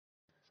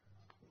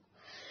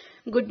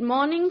Good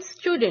morning,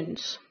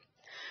 students.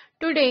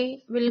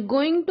 Today we're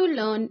going to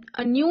learn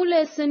a new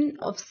lesson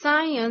of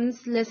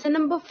science, lesson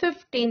number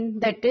 15,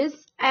 that is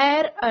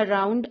air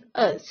around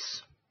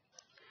us.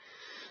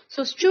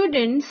 So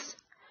students,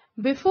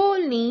 before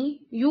me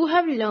you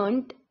have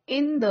learnt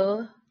in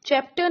the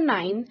chapter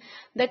 9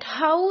 that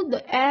how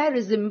the air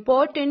is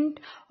important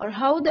or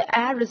how the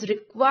air is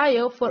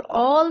required for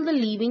all the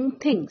living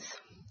things.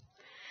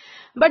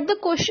 But the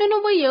question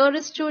over here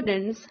is,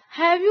 students,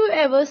 have you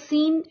ever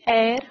seen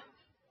air?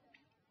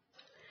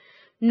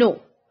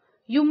 No,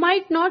 you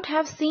might not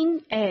have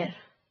seen air.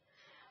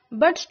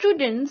 But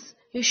students,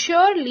 you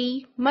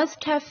surely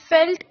must have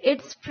felt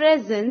its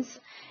presence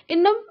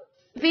in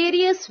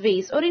various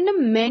ways or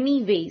in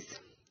many ways.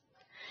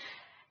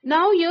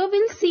 Now here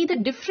we'll see the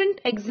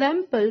different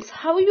examples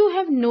how you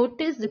have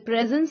noticed the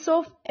presence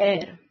of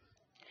air.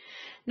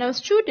 Now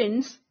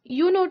students,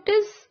 you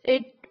notice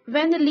it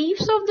when the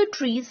leaves of the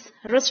trees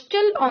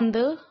rustle on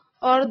the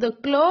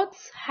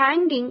cloths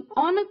hanging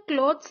on a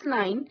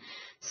clothesline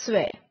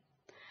sway.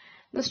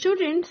 The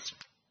students,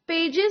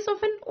 pages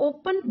of an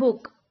open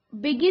book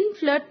begin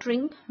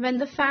fluttering when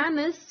the fan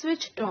is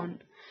switched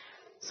on.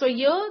 So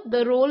here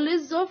the role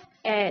is of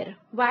air.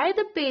 Why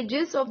the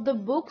pages of the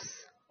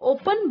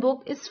open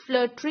book is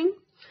fluttering?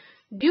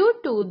 Due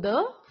to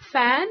the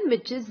fan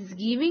which is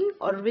giving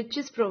or which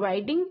is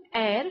providing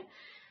air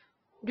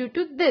due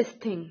to this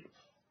thing.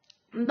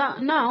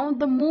 Now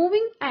the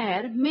moving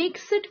air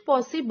makes it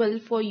possible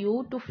for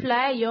you to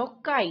fly your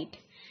kite.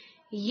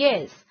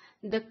 Yes,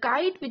 the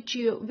kite which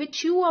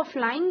you are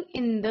flying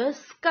in the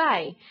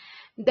sky.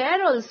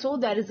 There also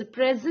there is a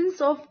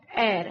presence of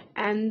air,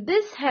 and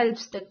this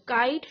helps the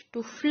kite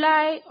to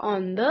fly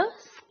on the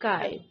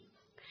sky.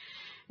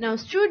 Now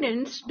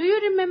students, do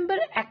you remember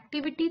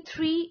activity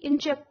 3 in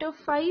chapter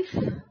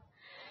 5?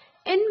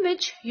 In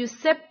which you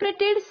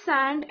separated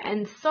sand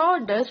and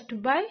sawdust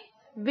by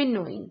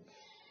winnowing.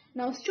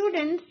 Now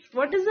students,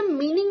 what is the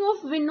meaning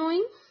of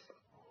winnowing?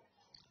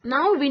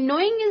 Now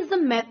winnowing is the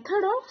method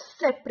of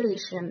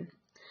separation.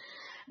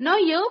 Now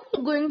here we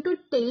are going to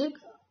take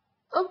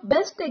a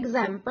best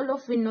example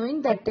of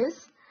winnowing, that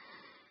is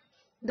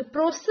the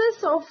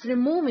process of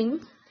removing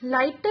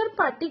lighter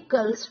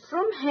particles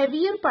from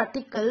heavier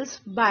particles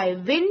by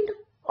wind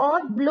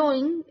or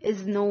blowing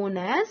is known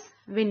as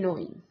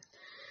winnowing.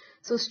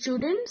 So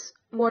students,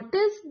 what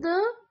is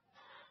the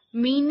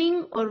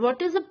meaning or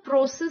what is the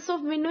process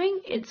of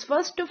winnowing? It's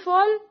first of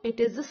all, it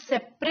is a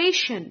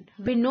separation.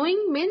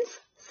 Winnowing means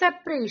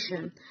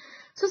separation.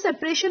 So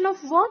separation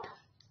of what?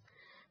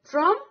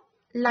 From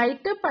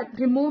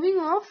removing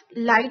of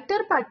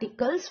lighter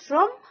particles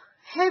from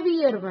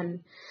heavier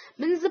one.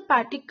 Means the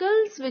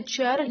particles which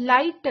are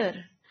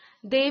lighter,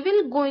 they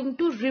will going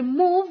to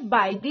remove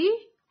by the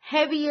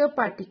heavier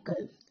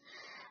particle.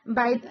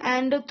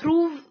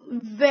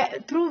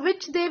 Through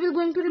which they will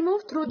going to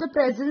remove? Through the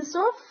presence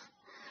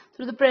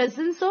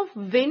of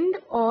wind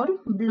or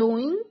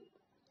blowing.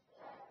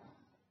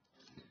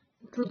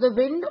 Through the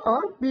wind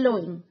or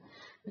blowing.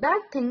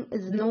 That thing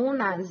is known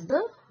as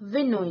the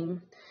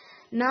winnowing.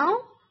 Now,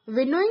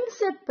 winnowing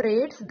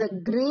separates the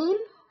grain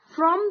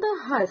from the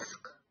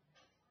husk,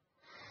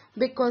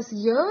 because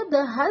here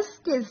the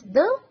husk is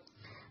the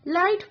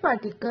light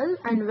particle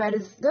and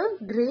whereas the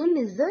grain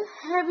is the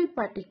heavy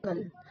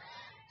particle.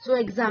 So,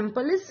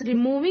 example is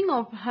removing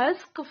of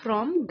husk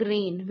from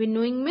grain.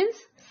 Winnowing means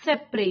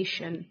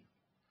separation.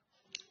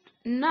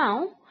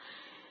 Now,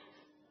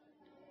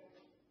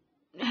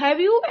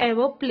 have you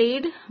ever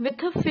played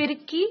with a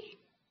firki?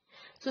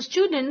 So,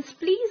 students,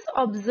 please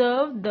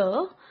observe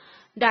the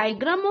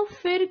diagram of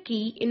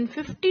firki in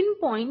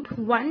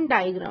 15.1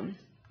 diagram.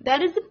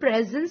 There is the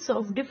presence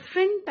of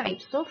different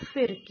types of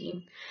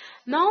firki.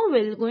 Now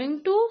we're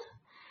going to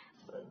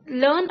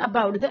learn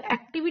about the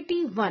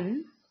activity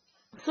 1.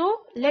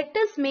 So let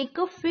us make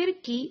a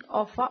firki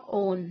of our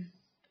own.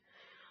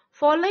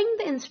 Following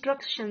the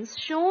instructions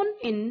shown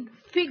in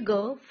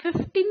figure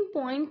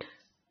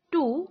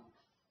 15.2,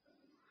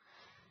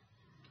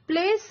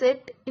 place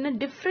it in a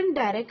different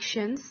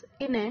directions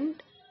in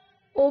an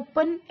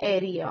open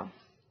area.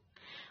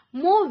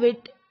 Move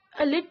it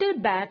a little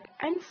back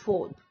and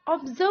forth.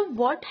 Observe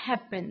what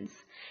happens.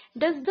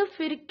 Does the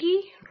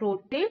firki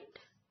rotate?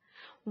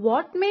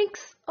 What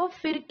makes a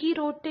firki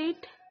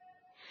rotate?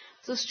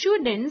 So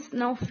students,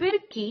 now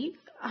firki,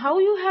 how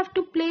you have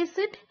to place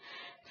it?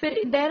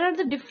 There are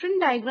the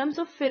different diagrams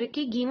of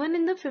firki given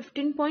in the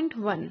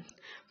 15.1.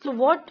 So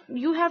what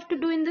you have to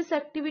do in this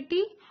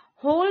activity?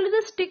 Hold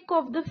the stick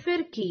of the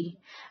firki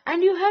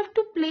and you have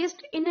to place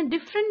it in a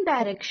different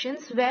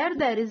directions where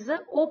there is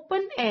an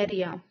open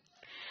area.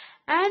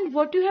 And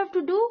what you have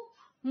to do?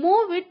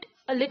 Move it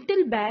a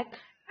little back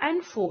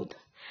and forth.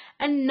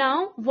 And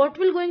now what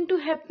will going to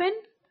happen?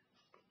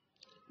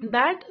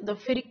 That the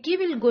firki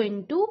will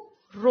going to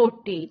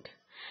rotate.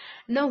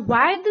 Now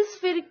why this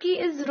firki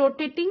is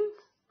rotating?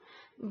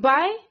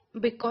 Why?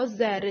 Because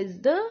there is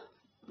the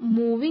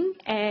moving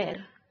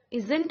air,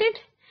 isn't it?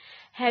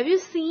 Have you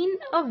seen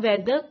a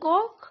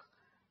weathercock?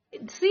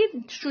 See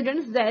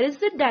students, there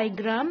is a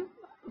diagram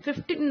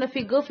in the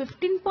figure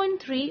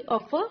 15.3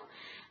 of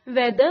a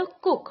weather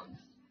cock.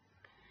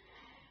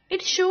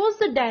 It shows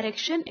the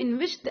direction in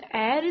which the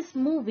air is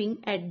moving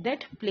at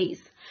that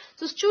place.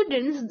 So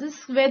students,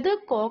 this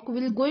weathercock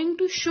will going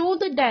to show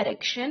the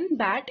direction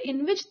that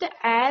in which the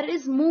air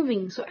is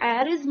moving. So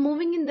air is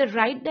moving in the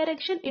right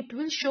direction, it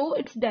will show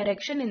its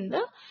direction in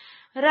the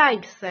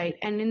right side.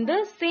 And in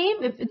the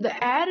same, if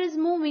the air is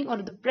moving or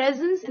the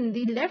presence in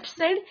the left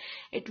side,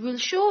 it will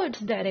show its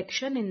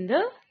direction in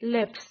the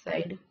left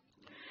side.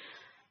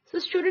 So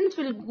students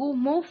will go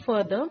more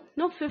further.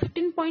 Now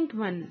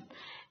 15.1.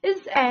 Is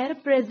air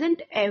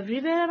present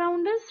everywhere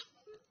around us?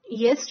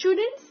 Yes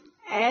students,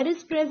 air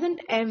is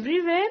present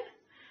everywhere.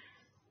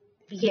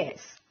 Yes.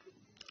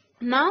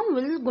 Now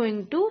we're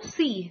going to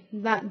see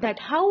that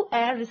how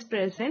air is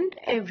present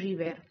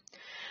everywhere.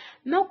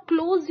 Now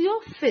close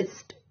your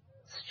fist.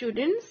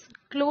 Students,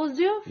 close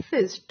your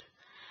fist.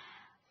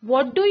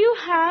 What do you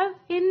have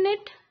in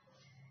it?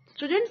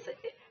 Students,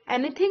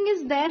 anything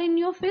is there in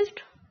your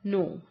fist?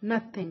 No,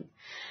 nothing.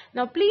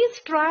 Now please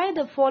try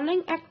the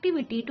following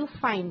activity to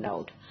find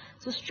out.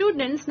 So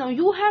students, now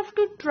you have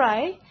to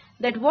try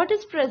that what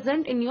is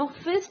present in your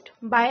fist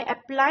by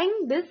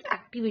applying this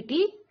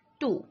activity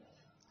too.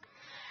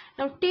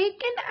 Now take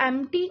an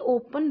empty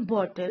open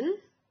bottle.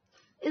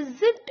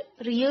 Is it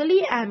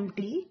really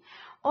empty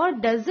or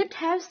does it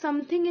have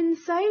something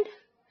inside?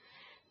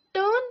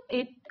 Turn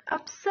it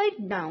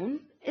upside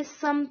down. Is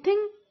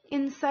something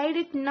inside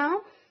it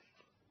now?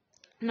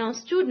 Now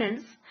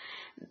students,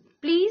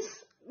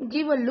 please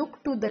give a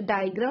look to the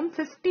diagram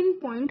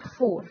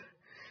 15.4.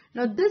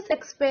 Now these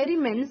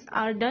experiments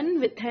are done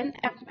with an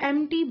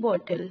empty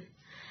bottle.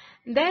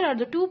 There are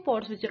the two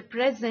pots which are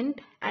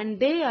present and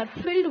they are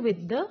filled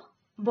with the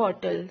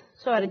bottle.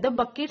 Sorry, the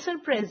buckets are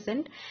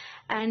present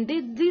and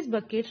these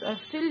buckets are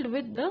filled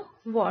with the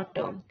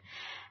water.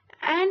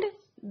 And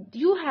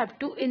you have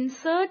to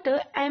insert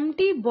an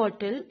empty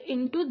bottle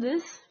into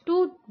these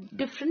two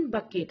different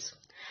buckets.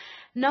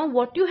 Now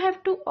what you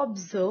have to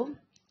observe,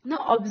 now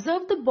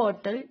observe the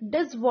bottle.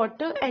 Does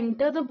water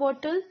enter the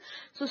bottle?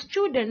 So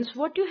students,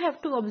 what you have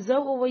to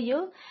observe over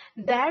here,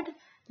 that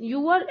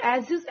you are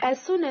as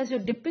soon as you're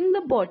dipping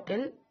the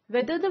bottle,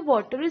 whether the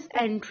water is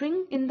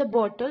entering in the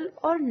bottle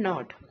or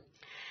not.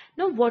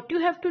 Now what you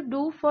have to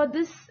do for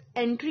this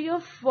entry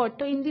of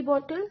water in the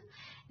bottle?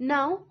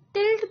 Now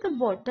tilt the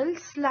bottle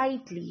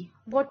slightly.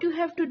 What you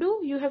have to do?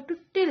 You have to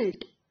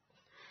tilt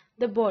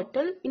the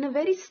bottle in a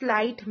very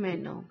slight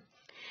manner.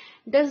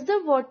 Does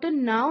the water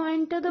now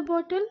enter the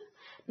bottle?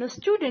 Now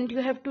student,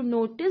 you have to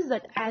notice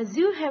that as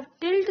you have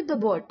tilted the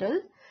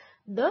bottle,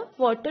 the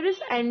water is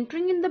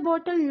entering in the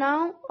bottle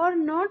now or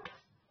not?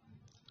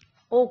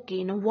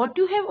 Okay, now what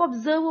you have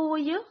observed over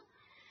here?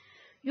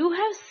 You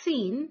have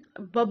seen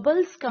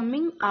bubbles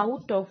coming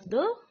out of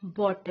the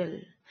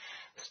bottle.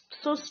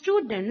 So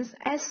students,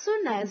 as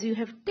soon as you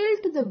have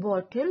tilted the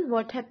bottle,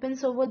 what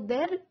happens over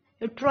there?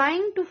 You're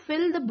trying to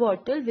fill the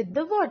bottle with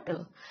the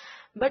water.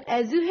 But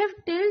as you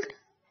have tilted,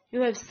 you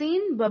have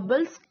seen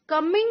bubbles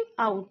coming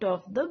out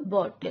of the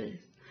bottle,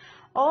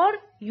 or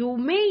you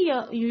may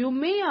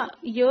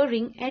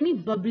hearing any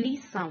bubbly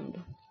sound.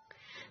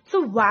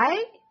 So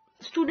why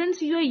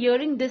students you are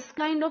hearing this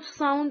kind of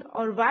sound,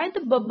 or why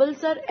the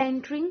bubbles are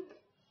entering?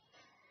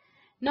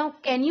 Now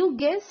can you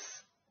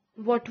guess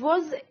what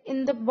was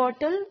in the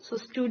bottle? So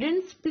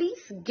students,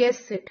 please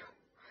guess it.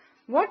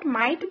 What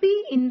might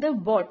be in the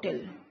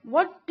bottle?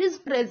 What is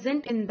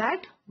present in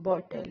that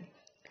bottle?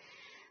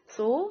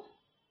 So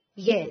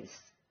yes,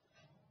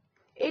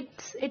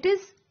 it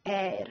is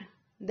air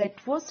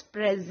that was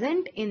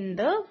present in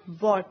the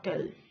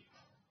bottle.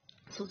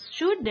 So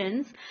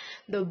students,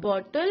 the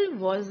bottle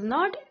was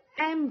not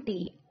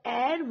empty.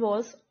 Air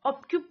was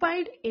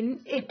occupied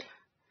in it.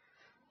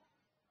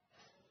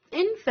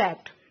 In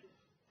fact,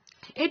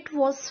 it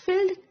was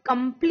filled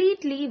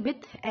completely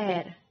with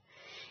air.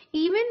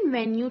 Even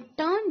when you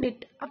turned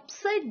it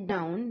upside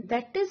down,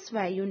 that is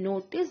why you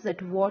notice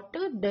that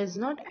water does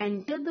not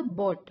enter the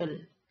bottle.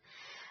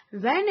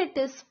 When it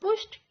is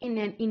pushed in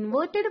an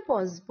inverted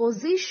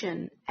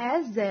position,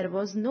 as there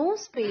was no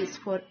space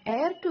for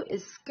air to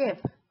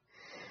escape,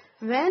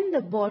 when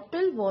the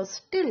bottle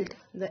was tilted,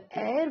 the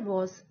air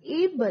was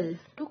able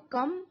to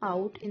come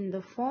out in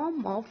the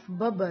form of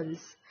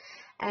bubbles,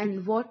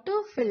 and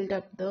water filled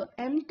up the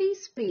empty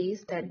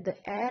space that the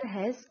air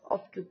has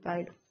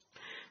occupied.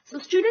 So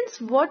students,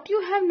 what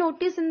you have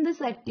noticed in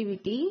this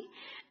activity,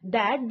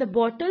 that the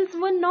bottles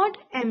were not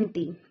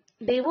empty.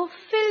 They were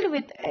filled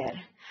with air.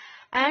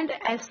 And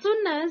as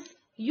soon as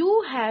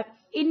you have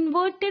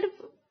inverted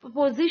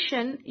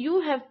position,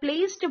 you have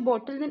placed a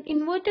bottle in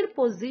inverted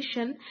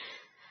position,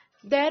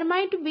 there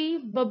might be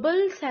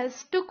bubbles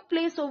has took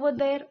place over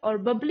there, or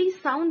bubbly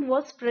sound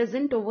was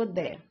present over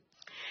there.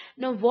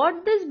 Now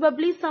what this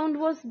bubbly sound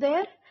was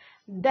there?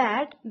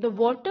 That the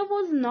water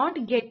was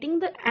not getting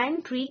the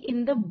entry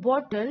in the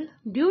bottle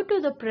due to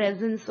the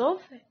presence of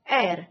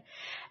air,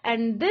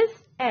 and this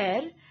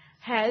air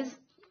has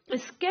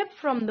escaped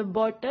from the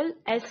bottle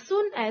as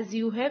soon as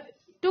you have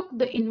took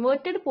the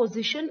inverted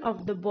position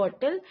of the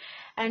bottle,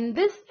 and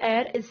this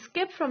air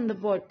escaped from the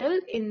bottle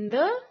in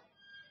the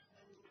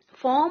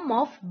form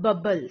of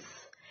bubbles,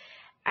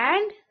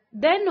 and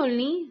then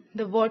only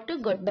the water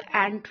got the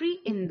entry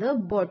in the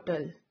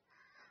bottle.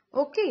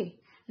 Okay,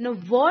 now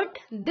what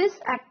this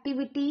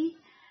activity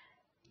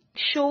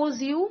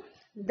shows you,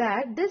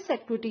 that this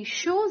activity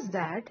shows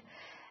that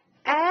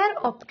air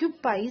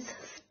occupies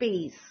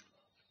space.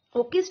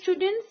 Okay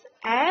students,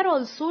 air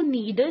also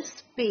needed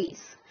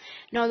space.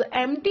 Now the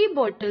empty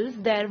bottles,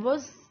 there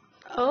was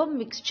a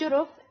mixture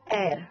of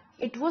air.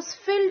 It was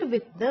filled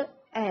with the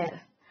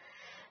air.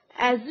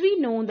 As we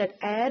know that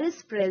air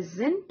is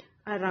present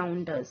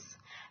around us.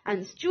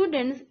 And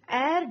students,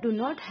 air do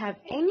not have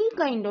any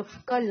kind of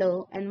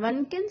color and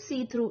one can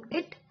see through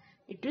it.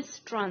 It is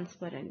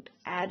transparent.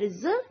 Air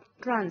is a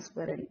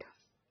transparent.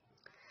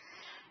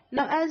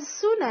 Now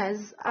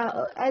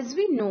as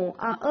we know,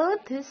 our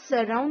earth is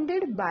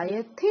surrounded by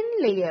a thin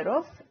layer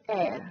of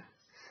air.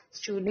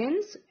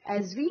 Students,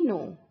 as we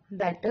know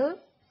that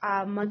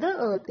our mother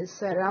earth is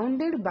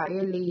surrounded by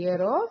a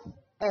layer of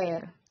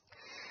air.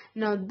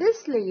 Now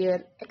this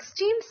layer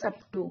extends up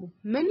to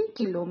many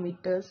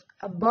kilometers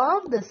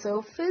above the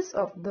surface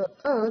of the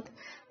earth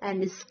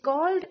and is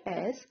called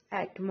as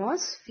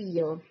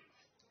atmosphere.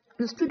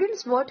 Now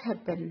students, what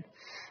happened?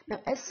 Now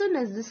as soon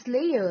as these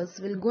layers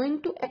will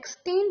going to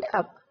extend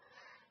up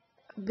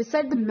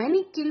beside the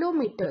many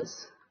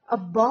kilometers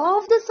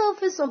above the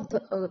surface of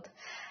the earth.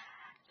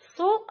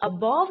 So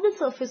above the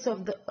surface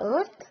of the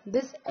earth,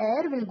 this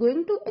air will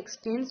going to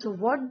extend. So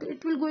what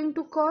it will going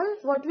to call?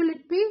 What will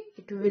it be?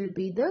 It will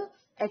be the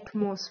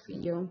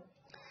atmosphere.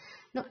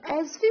 Now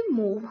as we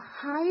move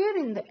higher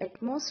in the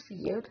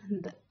atmosphere,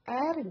 the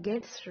air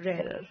gets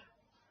rarer.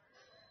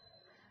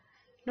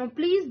 Now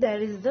please,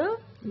 there is the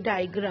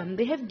diagram.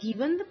 They have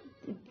given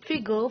the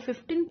figure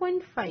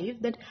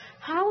 15.5 that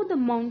how the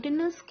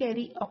mountaineers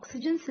carry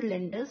oxygen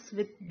cylinders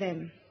with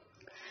them.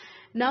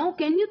 Now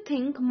can you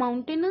think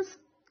mountaineers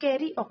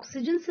carry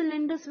oxygen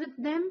cylinders with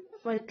them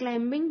while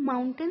climbing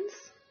mountains?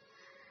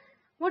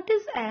 What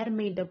is air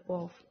made up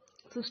of?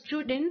 So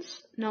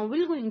students, now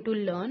we're going to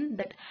learn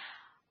that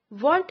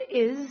what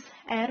is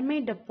air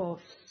made up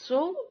of.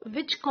 So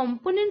which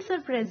components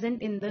are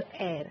present in the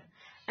air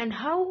and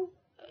how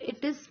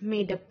it is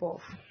made up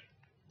of.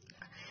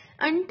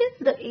 Until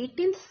the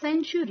 18th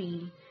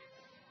century,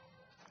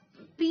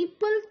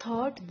 people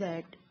thought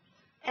that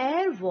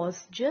air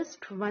was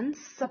just one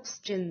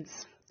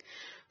substance.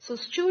 So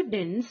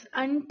students,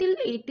 until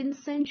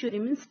 18th century,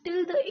 means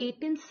till the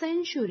 18th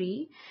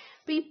century,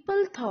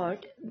 people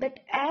thought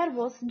that air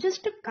was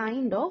just a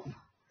kind of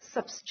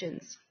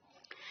substance.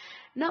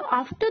 Now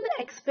after the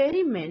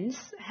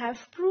experiments have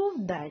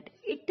proved that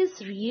it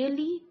is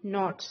really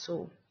not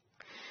so.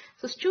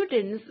 So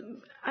students,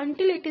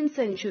 until 18th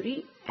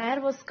century, air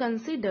was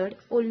considered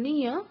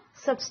only a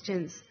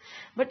substance.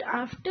 But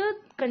after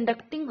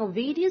conducting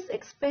various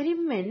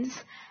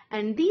experiments,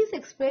 and these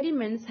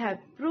experiments have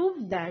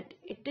proved that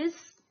it is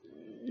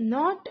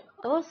not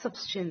a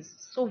substance.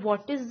 So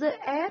what is the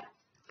air?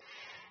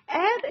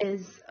 Air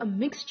is a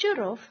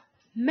mixture of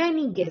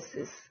many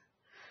gases.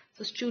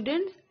 So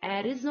students,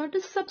 air is not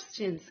a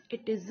substance.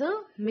 It is a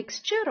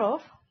mixture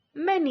of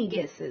many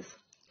gases.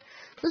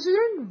 So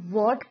student,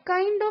 what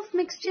kind of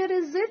mixture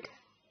is it?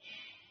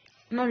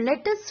 Now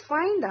let us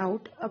find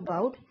out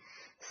about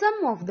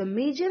some of the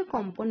major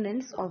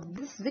components of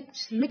this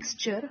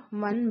mixture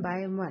one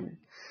by one.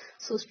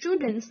 So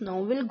students, now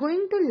we're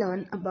going to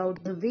learn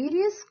about the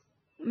various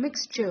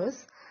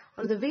mixtures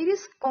or the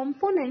various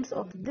components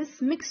of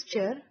this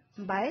mixture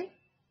by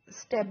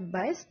step.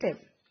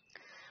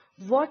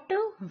 Water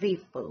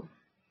vapor.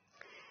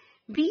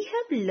 We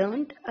have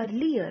learnt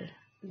earlier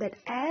that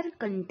air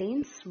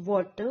contains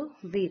water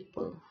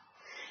vapor.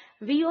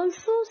 We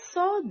also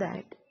saw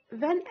that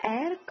when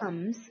air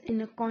comes in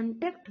a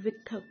contact with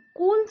a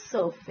cool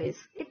surface,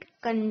 it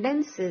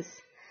condenses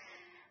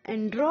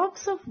and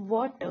drops of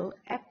water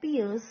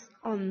appears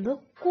on the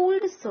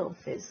cooled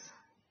surface.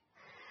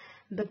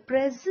 The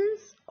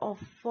presence of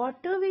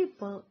water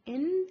vapor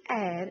in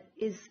air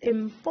is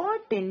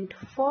important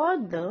for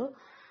the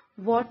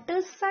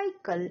water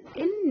cycle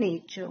in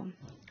nature.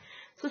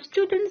 So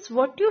students,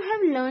 what you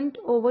have learnt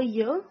over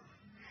here,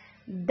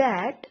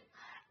 that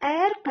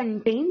air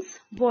contains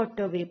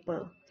water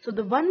vapor. So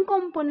the one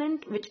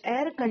component which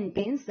air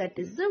contains, that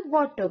is the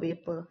water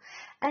vapor.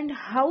 And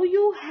how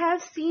you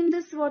have seen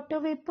this water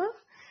vapor?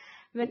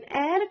 When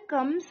air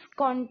comes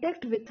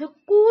contact with a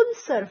cool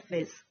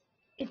surface,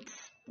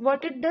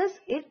 what it does,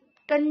 it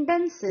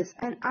condenses,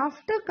 and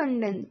after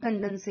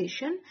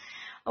condensation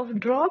of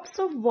drops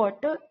of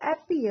water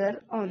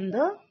appear on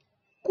the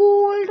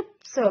cooled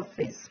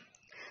surface.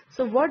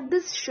 So what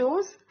this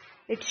shows?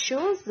 It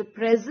shows the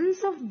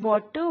presence of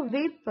water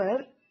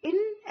vapor in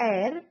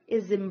air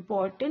is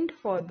important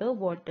for the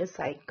water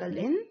cycle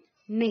in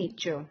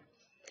nature.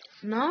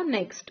 Now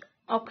next,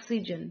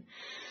 oxygen.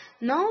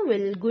 Now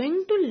we're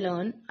going to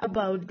learn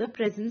about the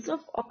presence of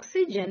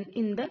oxygen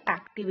in the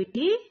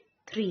activity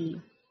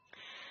 3.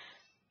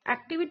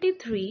 Activity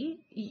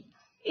 3,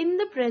 in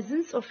the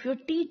presence of your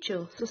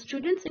teacher. So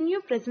students, in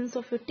your presence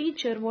of your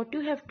teacher, what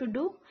you have to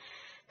do?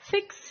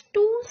 Fix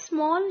two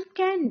small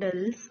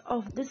candles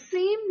of the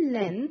same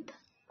length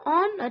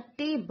on a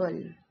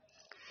table.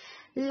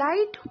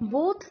 Light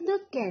both the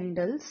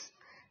candles.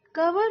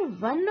 Cover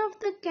one of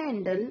the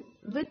candle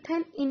with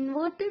an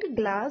inverted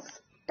glass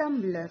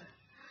tumbler.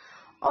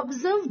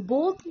 Observe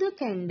both the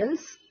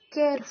candles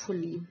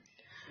carefully.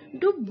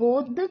 Do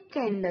both the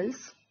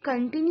candles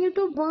continue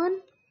to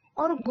burn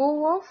or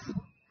go off?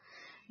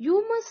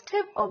 You must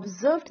have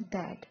observed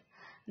that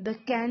the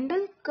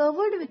candle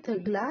covered with a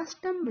glass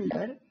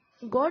tumbler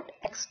got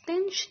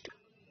extinguished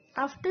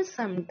after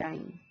some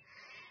time,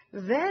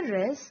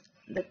 whereas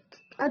the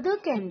other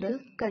candle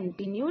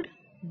continued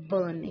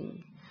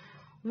burning.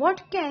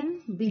 What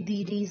can be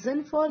the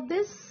reason for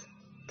this?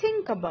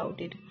 Think about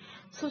it.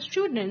 So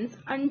students,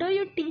 under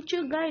your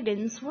teacher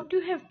guidance, what you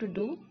have to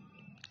do?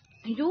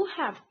 You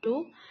have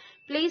to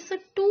place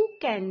two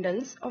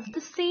candles of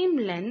the same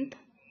length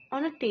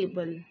on a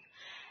table.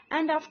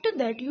 And after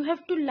that you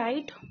have to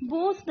light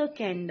both the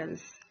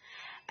candles.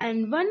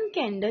 And one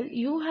candle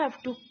you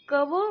have to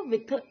cover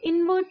with an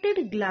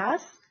inverted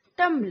glass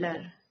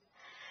tumbler.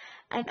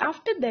 And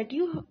after that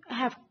you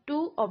have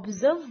to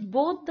observe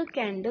both the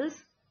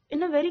candles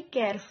in a very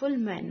careful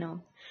manner.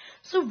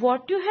 So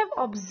what you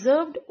have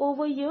observed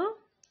over here?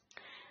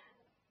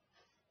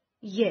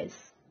 Yes,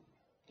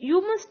 you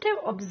must have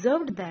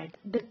observed that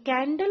the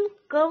candle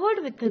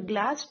covered with a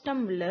glass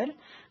tumbler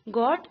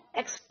got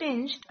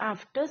extinguished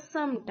after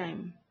some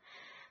time.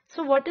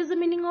 So what is the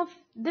meaning of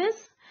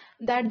this?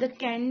 That the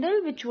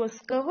candle which was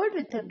covered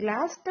with a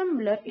glass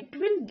tumbler, it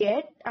will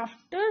get,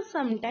 after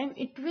some time,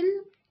 it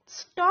will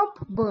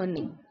stop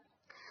burning.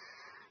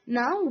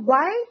 Now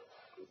where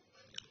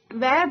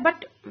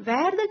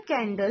the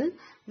candle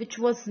which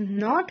was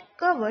not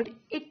covered,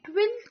 it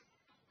will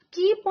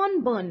keep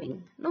on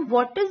burning. Now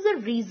what is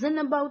the reason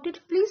about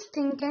it? Please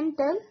think and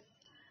tell.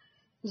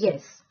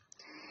 Yes,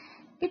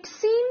 it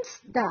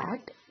seems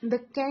that the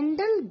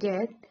candle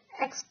gets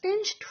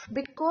extinguished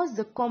because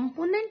the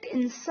component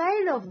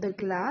inside of the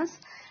glass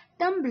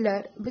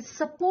tumbler which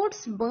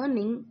supports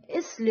burning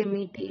is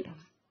limited.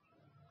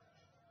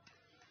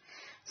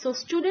 So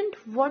student,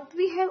 what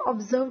we have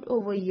observed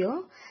over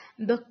here,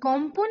 the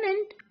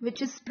component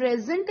which is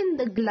present in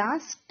the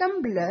glass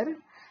tumbler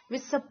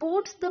which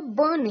supports the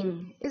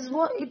burning is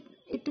what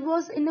it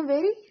was in a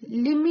very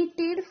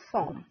limited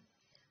form.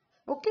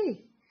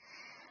 Okay.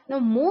 Now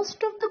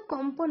most of the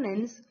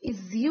components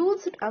is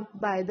used up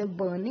by the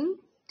burning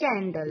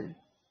candle.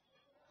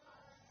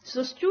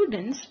 So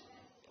students,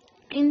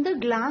 in the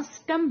glass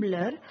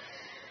tumbler,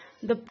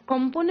 the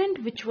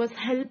component which was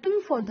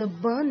helping for the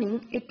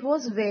burning, it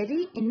was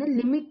very in a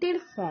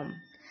limited form.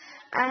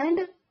 And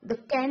the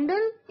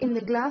candle in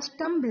the glass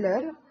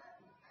tumbler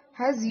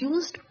has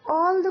used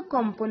all the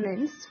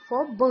components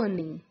for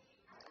burning.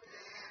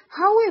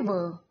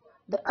 However,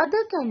 the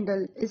other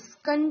candle is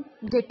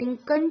getting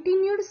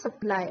continued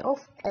supply of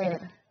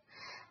air.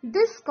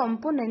 This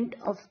component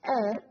of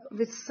air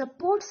which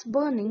supports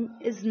burning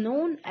is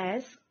known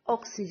as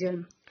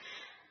oxygen.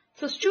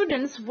 So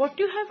students, what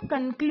you have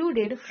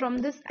concluded from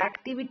this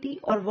activity,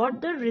 or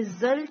what the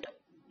result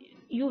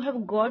you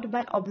have got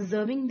by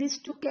observing these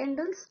two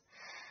candles?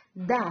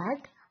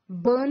 That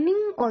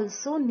burning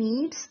also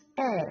needs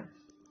air,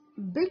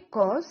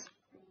 because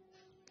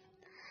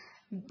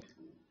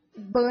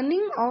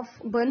burning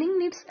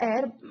needs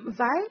air.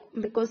 Why?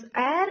 Because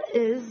air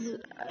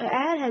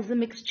has a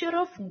mixture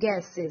of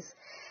gases,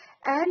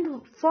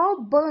 and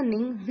for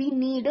burning we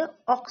need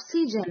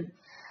oxygen.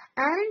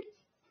 And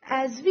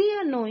as we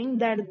are knowing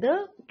that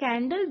the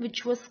candle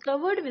which was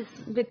covered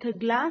with a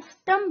glass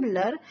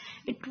tumbler,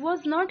 it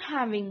was not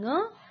having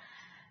a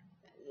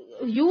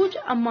huge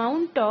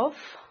amount of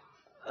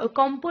a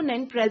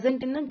component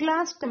present in a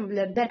glass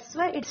tumbler. That's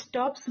why it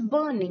stops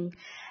burning.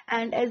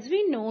 And as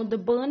we know, the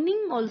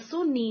burning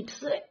also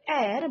needs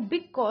air,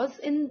 because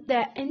in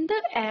the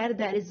air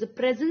there is the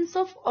presence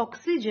of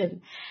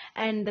oxygen,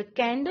 and the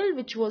candle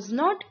which was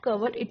not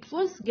covered, it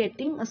was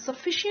getting a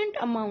sufficient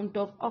amount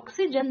of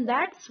oxygen.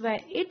 That's why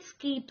it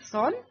keeps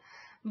on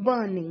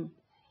burning.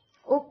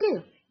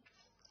 Okay.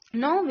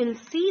 Now we'll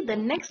see the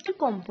next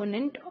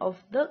component of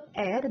the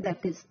air,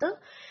 that is the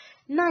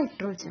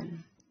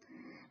nitrogen.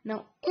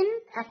 Now in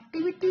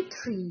activity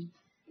 3,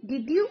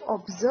 did you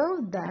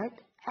observe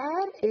that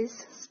air is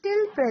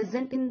still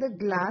present in the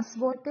glass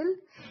bottle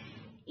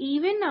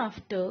even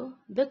after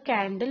the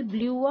candle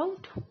blew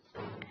out?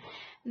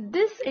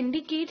 This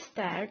indicates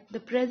that the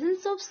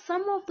presence of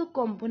some of the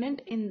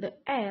component in the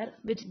air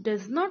which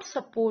does not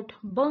support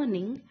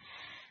burning.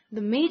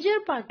 The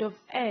major part of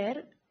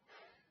air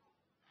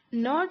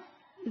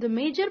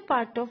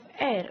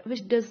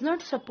which does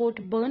not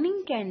support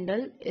burning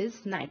candle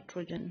is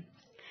nitrogen.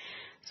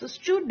 So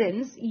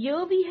students,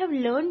 here we have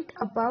learnt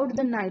about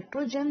the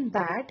nitrogen,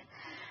 that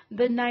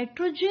the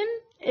nitrogen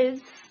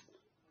is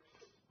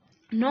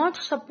not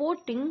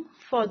supporting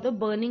for the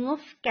burning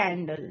of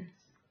candle.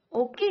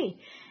 Okay.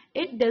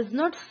 it does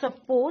not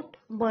support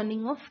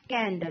burning of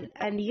candle.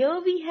 And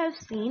here we have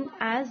seen,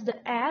 as the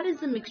air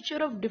is a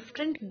mixture of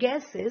different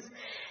gases,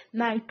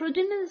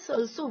 nitrogen is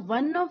also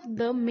one of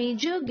the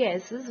major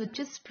gases which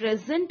is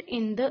present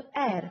in the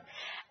air.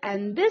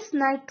 And this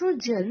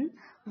nitrogen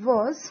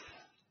was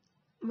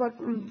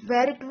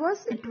where it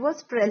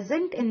was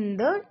present in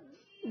the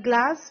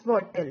glass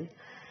bottle.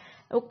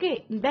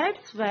 Okay,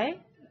 that's why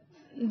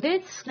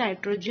this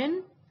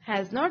nitrogen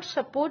has not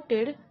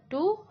supported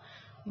to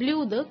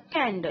blew the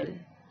candle.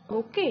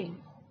 Okay,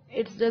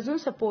 it doesn't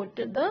support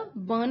the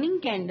burning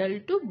candle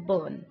to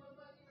burn.